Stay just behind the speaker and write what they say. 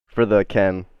For the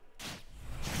Ken.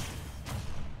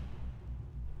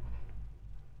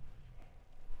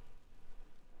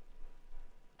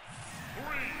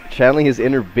 Channeling his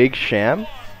inner Big Sham?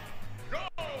 I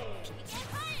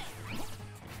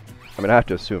mean, I have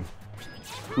to assume.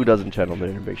 Who doesn't channel their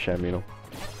inner Big Sham, you know?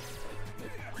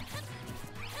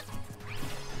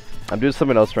 I'm doing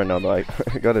something else right now, though. I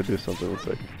gotta do something. One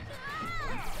second.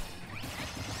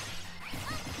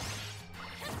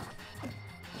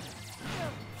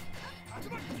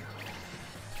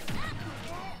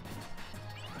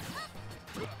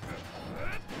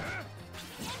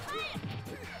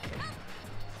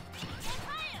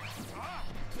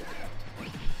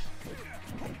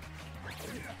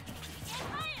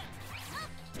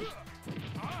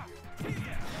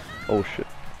 Oh shit.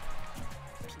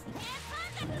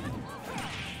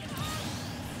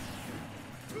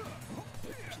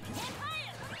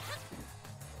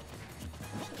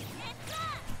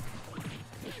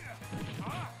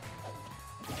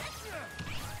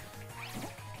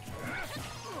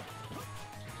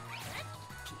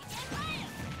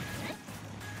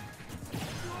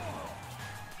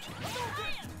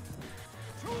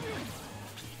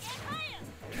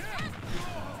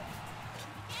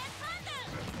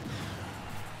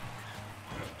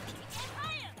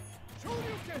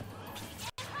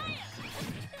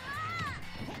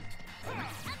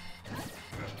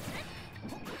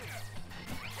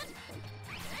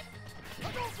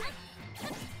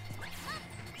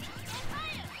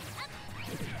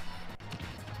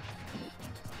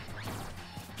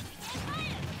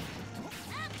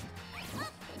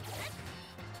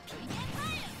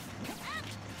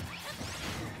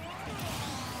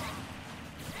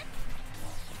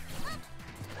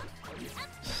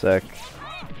 Sec.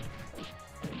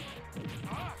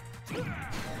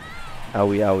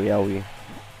 Owie, owie, owie.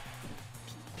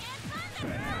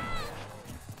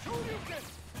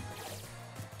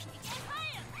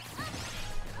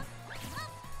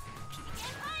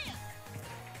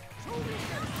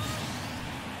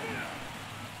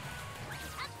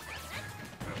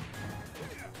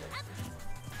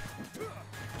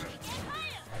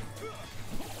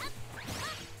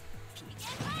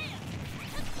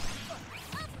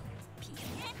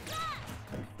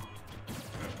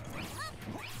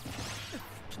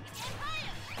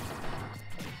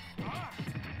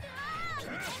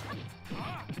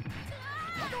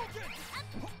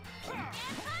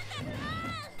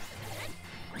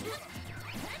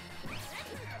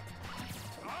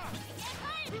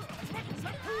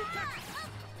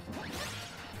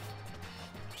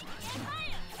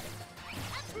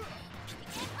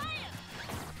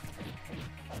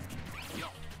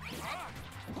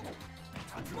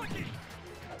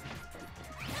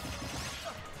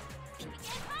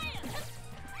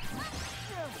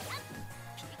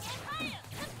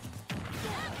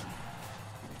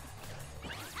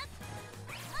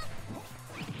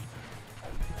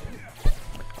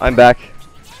 I'm back.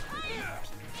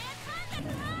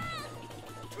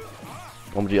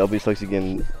 OMG, LBsukzy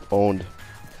getting owned.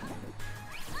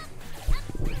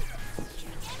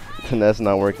 The Ness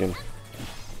not working.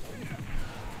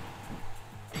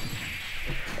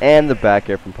 And the back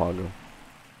air from Pongo.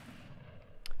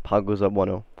 Pongo's up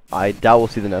 1-0. I doubt we'll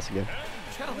see the Ness again.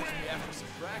 Challenge me after some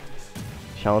practice.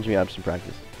 Challenge me after some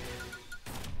practice.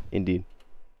 Indeed.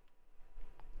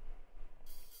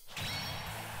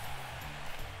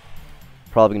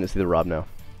 Probably gonna see the Rob now.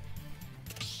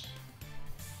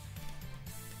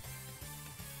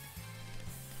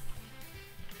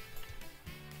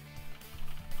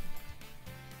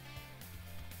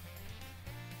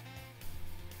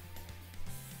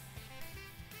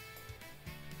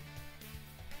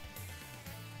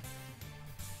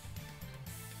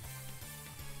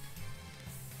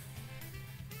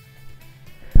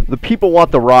 The people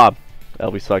want the Rob.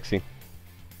 LBsukzy.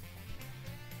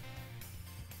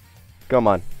 Come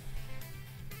on.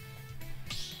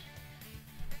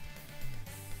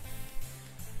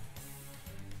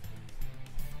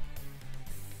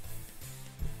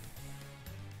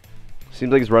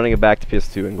 Seems like he's running it back to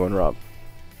PS2 and going Rob.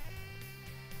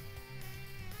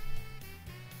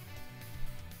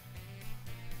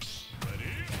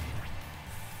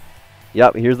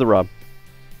 Yep, here's the Rob.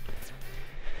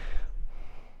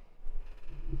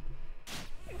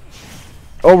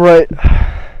 Alright.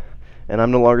 And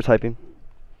I'm no longer typing.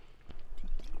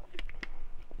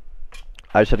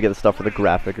 I just had to get the stuff for the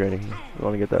graphic or anything. I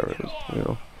want to get that right, you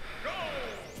know.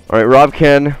 Alright, Rob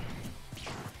Ken.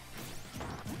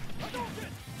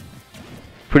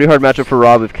 Pretty hard matchup for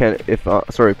Rob if Ken,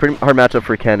 sorry, pretty hard matchup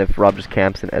for Ken if Rob just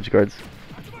camps and edge guards.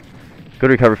 Good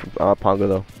recovery from Pongo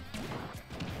though.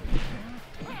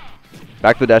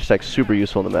 Back to the dash attack, super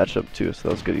useful in the matchup too, so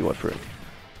that was good he went for it.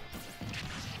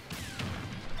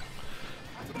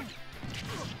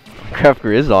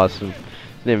 Graphiker is awesome.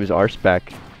 His name is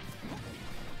RSpec.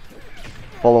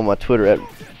 Follow him on Twitter at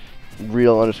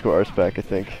real_RSpec, I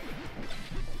think.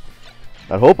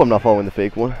 I hope I'm not following the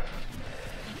fake one.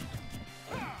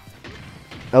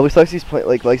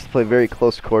 LBsukzy likes to play very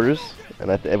close quarters, and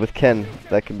with Ken,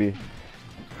 that can be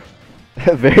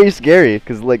very scary,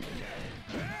 because like,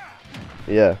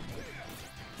 yeah.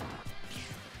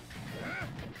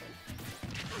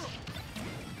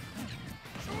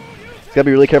 He's gotta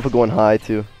be really careful going high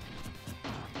too.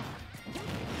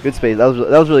 Good space. That was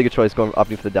a really good choice,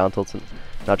 opting for the down tilts and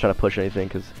not trying to push anything,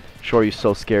 because Shoryu's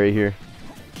so scary here.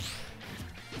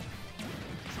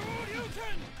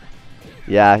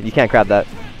 Yeah, you can't grab that.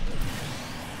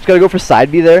 Just gotta go for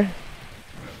side B there.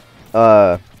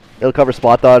 It'll cover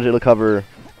spot dodge. It'll cover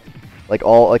like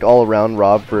all around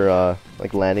Rob for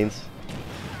like landings,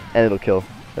 and it'll kill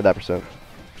at that percent.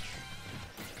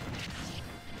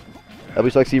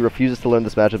 LBsukzy refuses to learn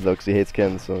this matchup though because he hates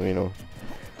Ken, so you know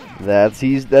that's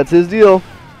his deal.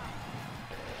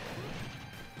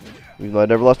 Even though I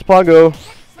never lost to Pongo,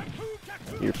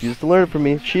 he refuses to learn it from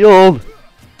me. Shield.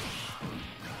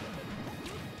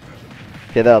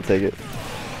 Okay, that'll take it.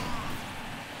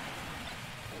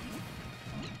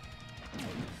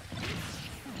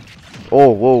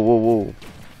 Oh, whoa.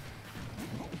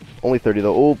 Only 30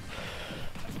 though. Oh,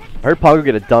 I heard Pongo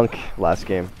get a dunk last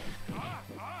game.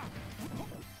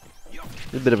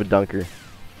 He's a bit of a dunker.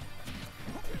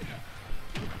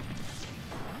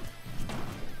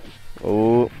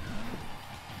 Oh,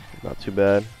 not too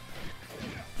bad.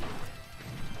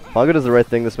 Pongo does the right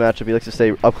thing this matchup. He likes to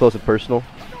stay up close and personal,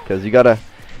 because you gotta,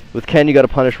 with Ken, you gotta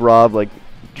punish Rob like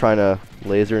trying to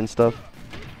laser and stuff.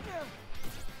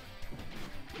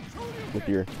 With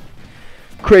your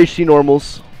crazy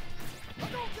normals.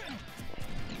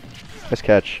 Nice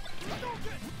catch.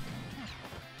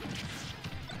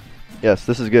 Yes,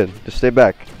 this is good. Just stay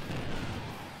back.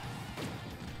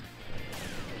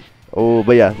 Oh,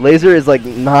 but yeah, laser is like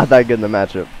not that good in the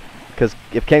matchup, because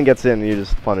if Ken gets in, you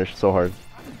just punish so hard.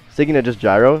 Sticking to just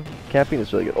gyro camping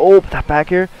is really good. Oh, that back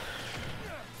here.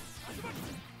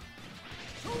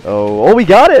 Oh, we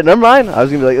got it. Never mind. I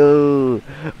was gonna be like, oh,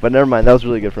 but never mind. That was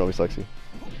really good for LBsukzy.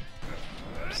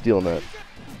 Stealing that.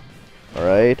 All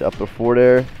right, up before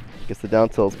there. Gets the down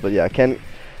tilts, but yeah, Ken.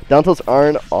 Down tilts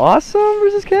aren't awesome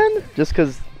versus Ken, just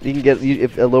because he can get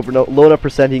if a low enough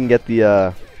percent, he can get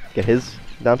the get his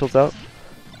down tilts out.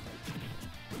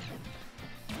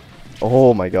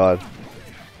 Oh my god.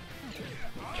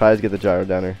 Tries to get the gyro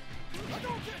down here.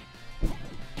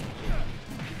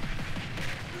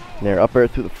 Nair up air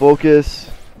through the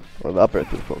focus. Or the up air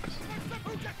through the focus.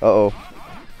 Uh-oh.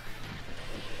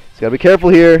 He's gotta be careful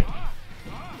here.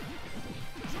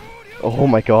 Oh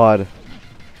my god.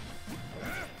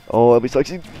 Oh,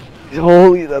 LBsukzy.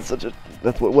 Holy, that's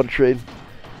what a trade.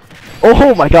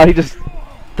 Oh my god, he just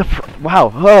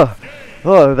wow.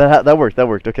 Oh, that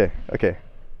worked. Okay.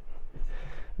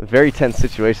 A very tense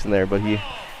situation there, but he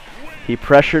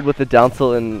pressured with the down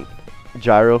tilt and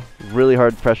gyro. Really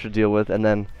hard pressure to deal with, and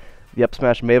then the up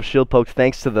smash may have shield poked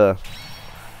thanks to the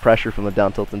pressure from the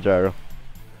down tilt and gyro.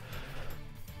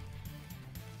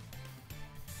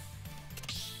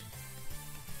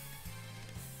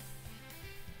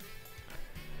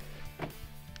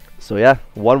 So yeah,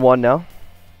 1-1 now.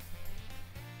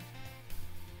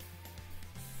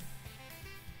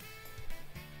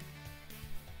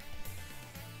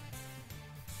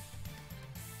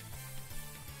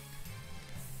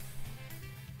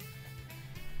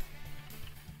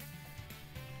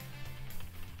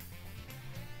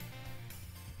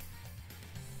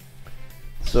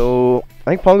 So I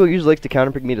think Pongo usually likes to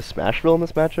counterpick me to Smashville in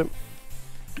this matchup.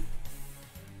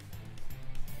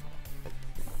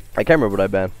 I can't remember what I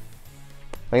banned.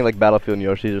 I think like Battlefield and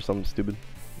Yoshi's or something stupid.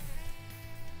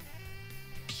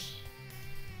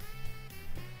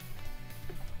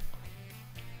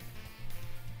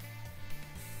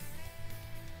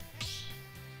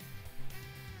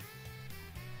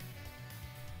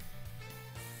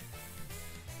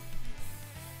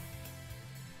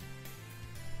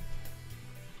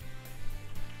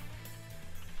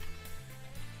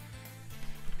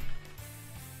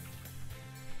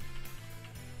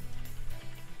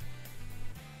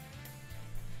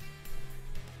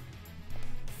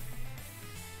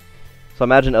 So I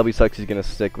imagine LBsukzy is gonna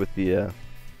stick with the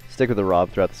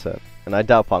Rob throughout the set, and I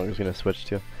doubt Pongo's gonna switch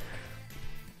too.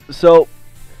 So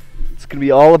it's gonna be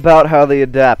all about how they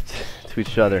adapt to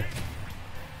each other.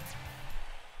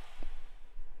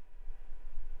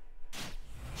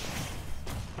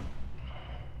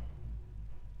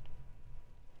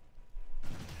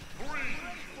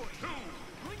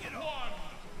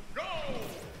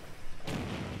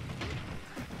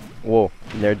 Whoa,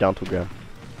 nair down to grab.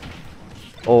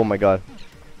 Oh my god.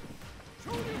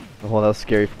 Oh, that was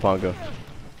scary for Pongo.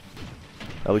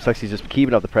 LBsukzy's just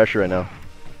keeping up the pressure right now.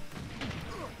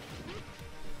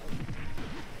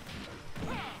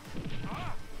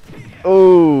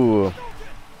 Oh,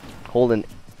 holding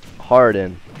hard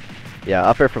in. Yeah,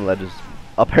 up air from ledges.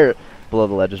 Up air below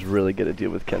the ledge is really good to deal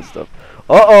with Ken stuff.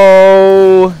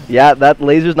 Uh-oh! Yeah, that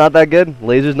laser's not that good.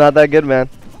 Laser's not that good, man.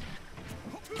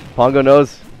 Pongo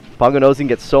knows. Pongo knows he can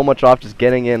get so much off just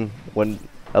getting in when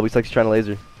LBsukzy's trying to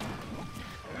laser.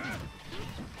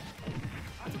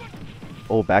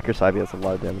 Oh, backer side B, that's a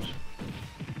lot of damage.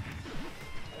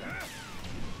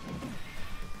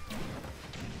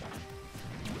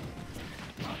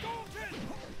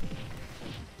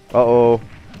 Uh-oh.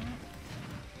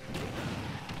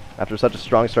 After such a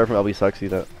strong start from LBsukzy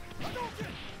that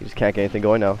he just can't get anything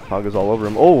going now. Pongo's all over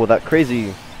him. Oh, that crazy.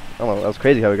 I don't know, that was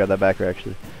crazy how he got that backer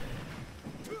actually.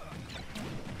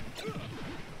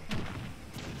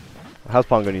 How's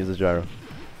Pongo gonna use this gyro?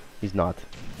 He's not.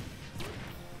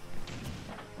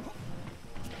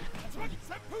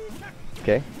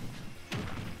 Okay.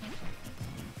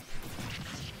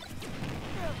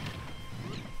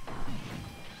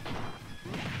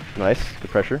 Nice,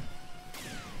 good pressure.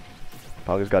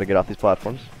 Pongo's got to get off these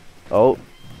platforms. Oh,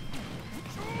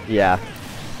 yeah,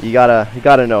 you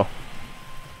gotta know.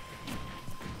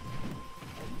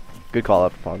 Good call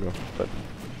out for Pongo, but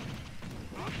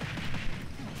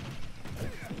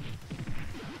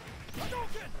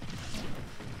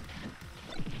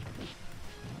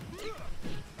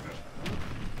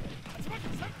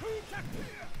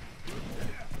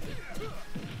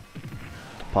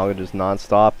Pongo just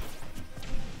non-stop.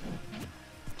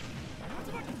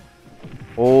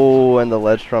 Oh, and the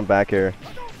ledge from back air.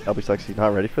 LBsukzy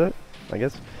not ready for that, I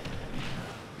guess.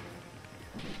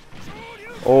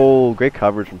 Oh, great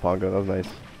coverage from Pongo. That was nice.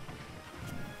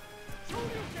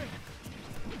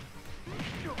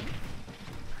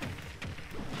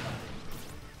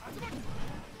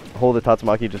 Hold the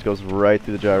Tatsumaki just goes right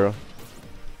through the gyro.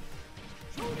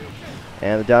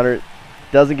 And the downer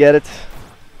doesn't get it.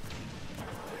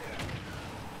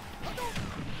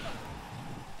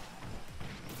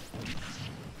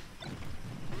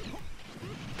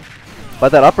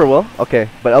 But that upper will. Okay,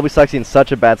 but LBsukzy in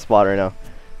such a bad spot right now.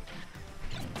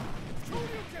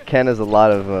 Ken has a lot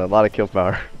of kill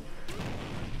power.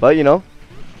 But you know,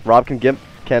 Rob can get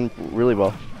Ken really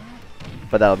well.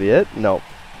 But that'll be it. No,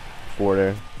 forward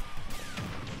air.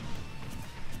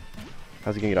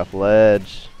 How's he gonna get off the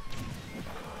ledge?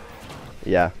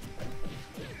 Yeah,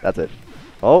 that's it.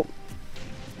 Oh,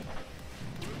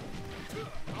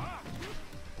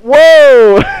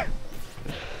 whoa!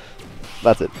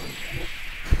 That's it.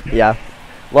 Yeah,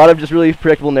 a lot of just really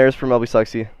predictable nairs from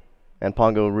LBsukzy, and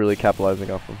Pongo really capitalizing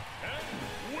off them.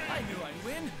 I knew I'd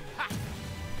win. Ha!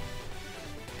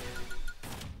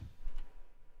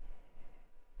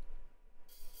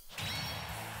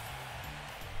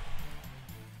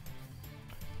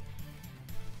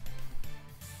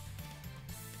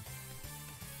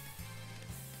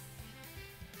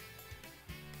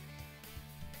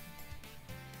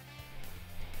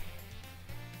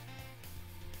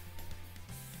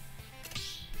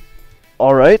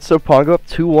 Alright, so Pongo up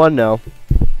 2-1 now.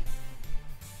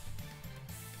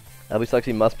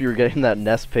 LBsukzy must be regretting that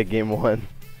Ness pick game 1.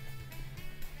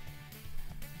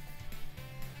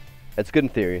 It's good in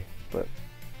theory, but...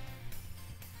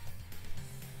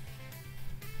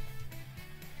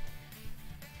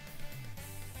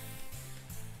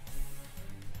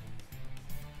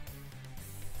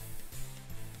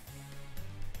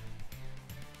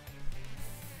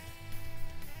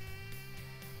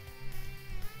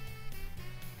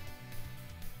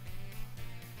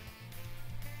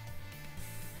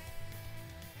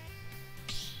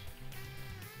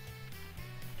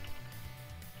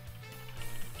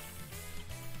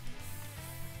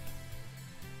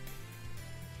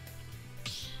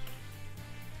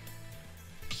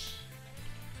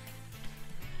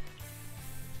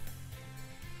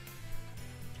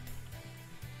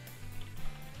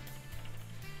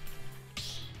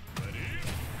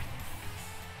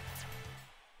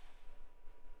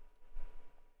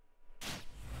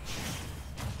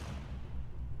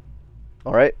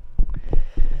 Alright.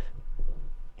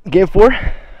 Game 4.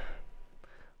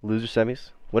 Loser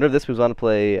semis. Winner of this moves on to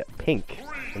play pink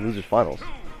in losers finals.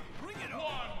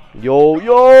 Yo,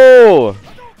 yo!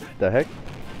 The heck?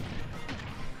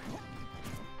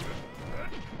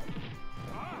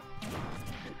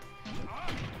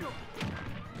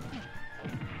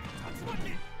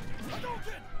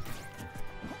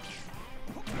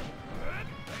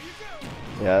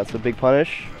 Yeah, that's a big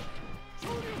punish.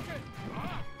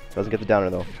 Doesn't get the downer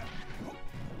though.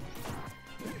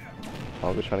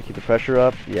 Pongo trying to keep the pressure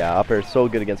up. Yeah, up air is so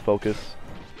good against focus.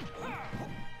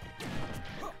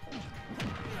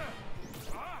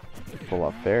 Pull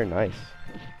up fair, nice.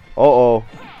 Uh-oh,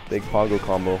 big Pongo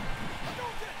combo.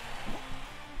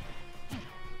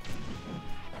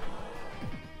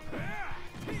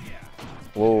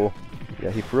 Whoa, yeah,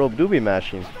 he for real do be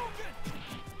mashing.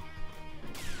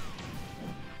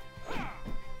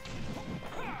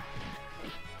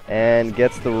 And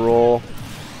gets the roll.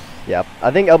 Yeah, I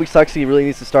think LBsukzy really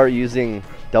needs to start using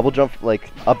double jump,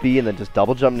 like up B and then just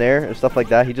double jump nair and stuff like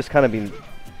that. He just kind of been,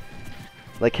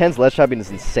 like Ken's ledge trapping is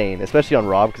insane, especially on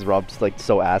Rob because Rob's like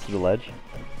so ass to the ledge.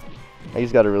 And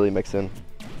he's got to really mix in,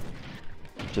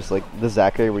 just like the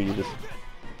Zachary where you just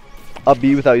up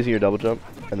B without using your double jump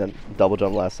and then double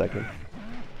jump last second.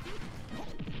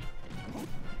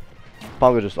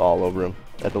 Pongo just all over him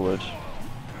at the ledge.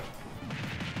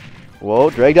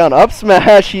 Whoa, drag down up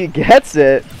smash, he gets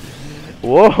it.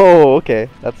 Whoa, okay,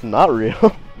 that's not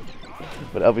real.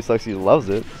 But LBsukzy loves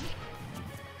it.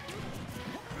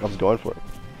 Loves going for it.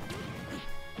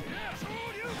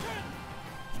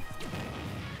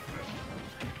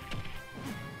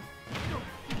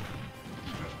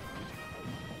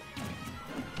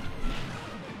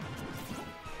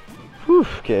 Whew,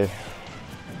 okay.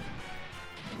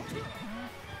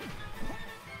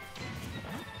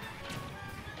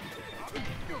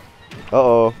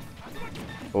 Uh-oh.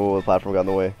 Oh, the platform got in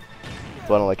the way. That's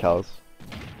why I don't like cows.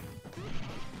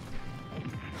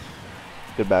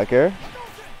 Good back air.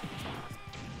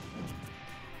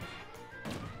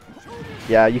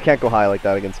 Yeah, you can't go high like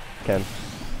that against Ken.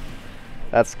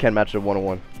 That's Ken matchup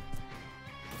 101.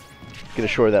 Gonna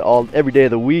assure that every day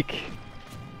of the week.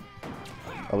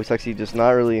 LBsukzy just not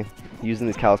really using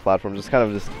these cows platforms, just kind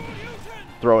of just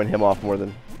throwing him off more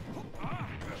than.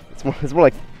 It's more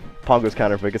like Pongo's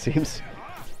counter pick, it seems.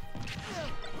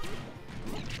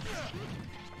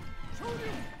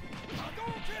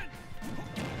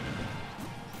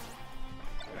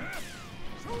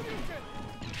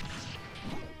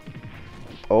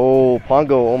 Oh,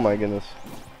 Pongo, oh my goodness.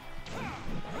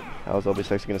 How is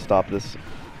LBsukzy going to stop this?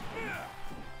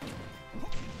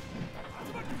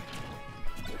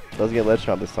 Doesn't get ledge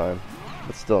trap this time,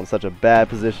 but still in such a bad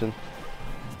position.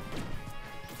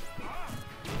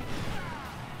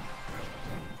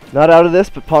 Not out of this,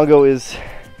 but Pongo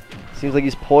seems like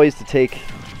he's poised to take.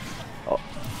 Oh,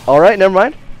 all right, never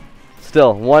mind.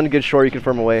 Still, one good short you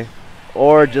confirm away,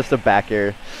 or just a back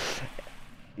air.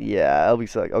 Yeah,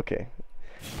 LBsukzy. Okay,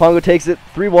 Pongo takes it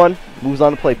 3-1. Moves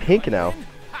on to play pink now.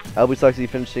 LBsukzy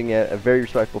finishing at a very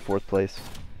respectable 4th place.